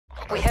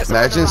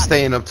Imagine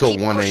staying up till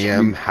 1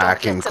 AM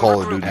hacking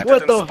Call of Duty.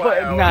 What the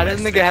fuck? Nah,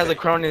 this nigga has a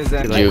crony in his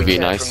end. Juvie,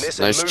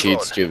 nice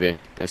cheats, Juvie.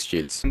 Nice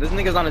cheats. This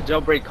nigga's on a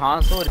jailbreak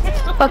console.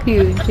 Fuck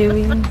you,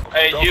 Juvie.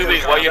 Hey,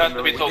 Juvie, why you have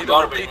to be so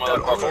garbage,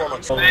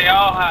 motherfucker? They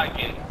all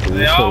hacking.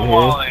 They all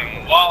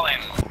walling.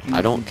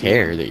 I don't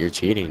care that you're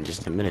cheating.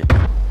 Just a minute.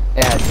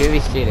 Yeah,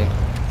 Juvie's cheating.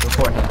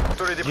 Report him.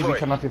 Juvie,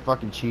 come off your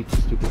fucking cheats,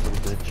 stupid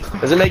little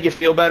bitch. Does it make you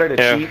feel better to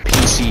cheat?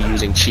 PC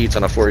using cheats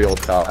on a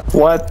 4-year-old cop.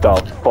 What the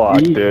fuck,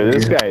 dude?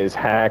 This guy is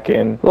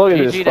hacking. Look at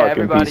this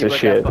fucking piece of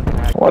shit.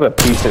 What a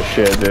piece of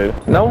shit,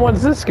 dude. No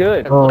one's this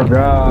good. Oh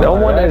god. No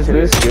one is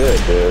this good,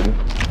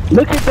 dude.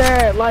 Look at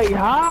that, like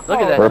how?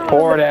 Look at that.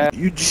 Report at.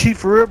 You cheat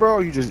for real, bro?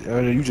 Or you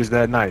just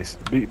that nice?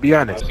 Be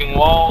honest. Fucking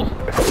walls.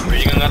 Where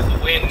you gonna have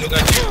to win? Look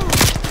at you.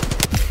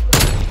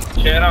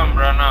 Shut up,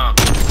 bro. Now.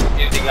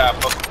 Easy guy,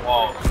 fucking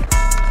walls.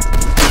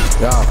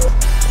 Yeah.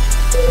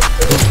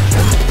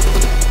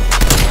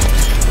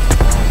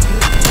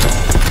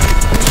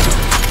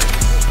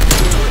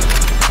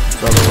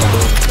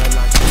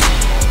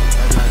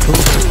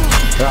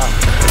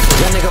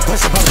 That nigga push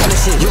up on kind of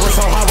shit. You was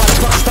so hard, why the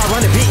fuck start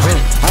running beat?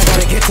 I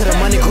gotta get to the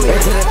money quick.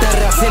 To the third,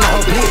 I seen the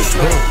whole bleach.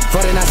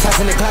 49 shots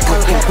in the clock,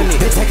 I'm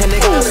company. Bitch, take a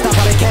nigga, don't stop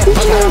all the cap.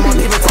 Fuck out, I'm on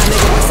people, time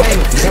nigga was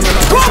famous. Jam in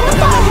my push up,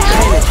 but I'm only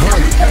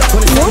paying.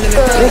 27 in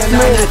the third, and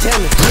I'm not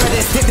jamming. You had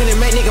that stick, then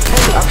it made nigga pay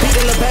me. I beat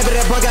the little baby,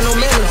 that boy got no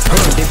manners.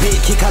 The beat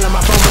keep calling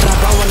my phone, but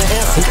I don't wanna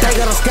answer. He think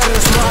I don't scatter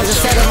the small, I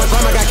just said that my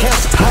grandma got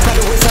cancer. I got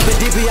the whiz up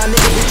in DP, y'all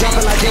niggas be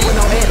dropping like it with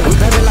no head. We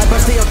baby like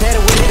busting your daddy,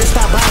 we need to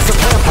stop buying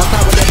some pump. I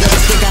thought with that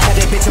double stick, I had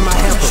that bitch in my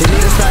hamper. She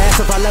need to start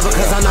asking if I love her,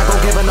 cause I'm not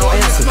gon' give her no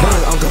answer.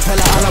 Uncle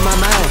fella all on my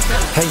mind.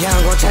 Hey, yeah,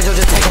 I'm gon' change, I'm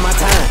just taking my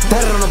time.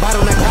 Third on the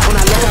bottom, that clap when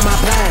I look at my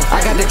plan. I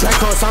got the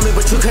Draco, it's on me,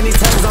 but you couldn't even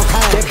tell us I'm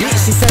kind. That bitch,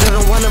 she said it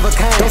on one of a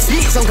kind. Don't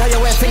speak, some guy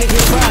your ass finna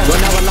get fried. When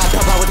I was locked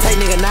up, I would take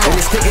nigga nine. And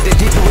we stick it to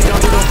deep, and we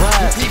don't do no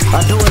pride.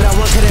 I do what I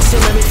want, cause that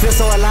shit make me feel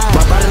so alive.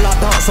 My body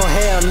locked up, so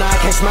hell nah, I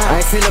can't smile. I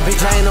ain't seen a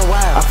bitch, I ain't no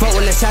wild. I fuck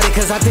with that shawty,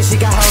 cause I think she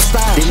got her own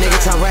style. These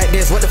niggas try rap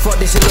this, what the fuck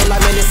this shit look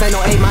like, man, this ain't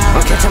no 8 Mile.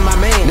 I'm catching my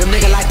man, them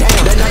niggas like damn.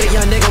 They know the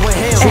young nigga with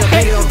him. She a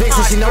big old bitch,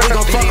 and she know we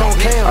gon' fuck on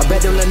cam. I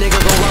bet them little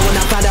niggas gon' run when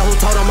I find out who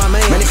told on my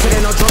man. Man, this shit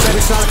ain't no joke, baby,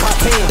 it's not a cop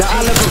 10. The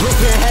I love a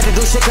groupie and had to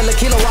do shit, cause the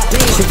kilo walked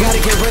in. She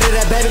gotta get rid of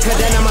that baby, cause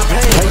that not my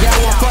pain. Hey, y'all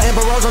want fuck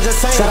Amber Rose, I'm just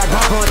saying. Said I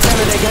got on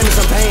Taylor, they gave me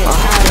some pain. I'm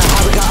high and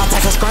high, we got all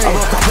types of scream. I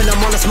woke up in the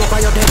morning, smoke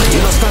all your dead men.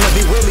 You know, stunner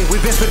be with me, we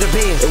bitch with the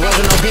bin. It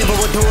wasn't no game, but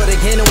we'll do it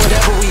again and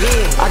whatever we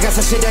in. I got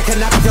some shit that can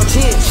knock off your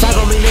chin. Side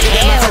on me, nigga,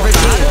 that my favorite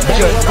kid.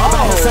 Baby, look all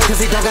by himself, cause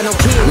he don't got no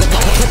kids. Look,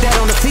 I can put that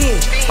on the fin.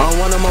 I don't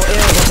want no more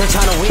L's, I'm just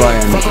tryna win.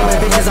 Fuck on my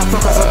bitches, I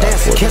fuck on some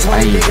dancing. Catch one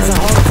of these niggas and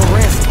hold them for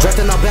ransom. Dressed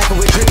in all black and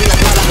we dripping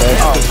like blood like a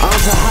panther. I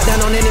don't try hot down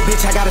on any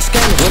bitch, I got a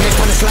scammer. When they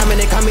come to slamming,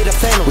 they call me the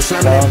phantom. We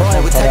slamming that boy,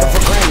 we take him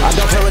for granted. I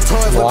don't play with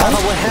toys, we pop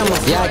up with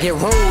hammers. Yeah, I get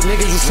rude,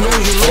 nigga, you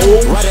snooze, you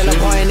lose. Right at the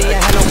boy and he ain't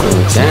had no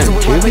clue. Damn,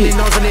 Juvie.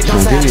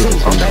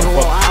 I'm baby,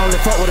 well, I only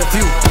fuck with a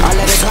few. I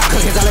let it pop,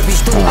 cause I let it be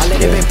stupid. I let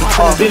it been pop,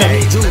 I let it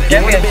be you.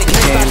 You want a big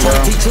case, I try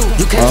to teach you.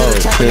 You can't do the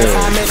trap, that's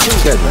how I met you.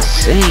 That's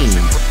insane.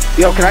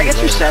 Yo, can I get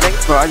your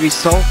settings? Bro, I'd be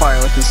so fire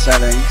with his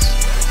settings.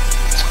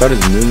 It's about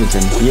his movements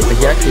and he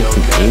actually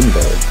can aim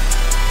though.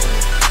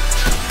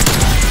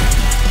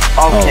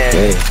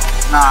 Okay.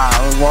 Nah,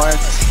 what?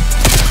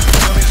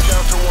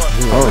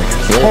 Oh,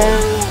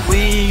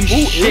 Holy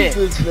shit.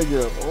 Who is this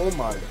nigga? Oh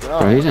my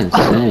god. bro, he's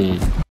insane.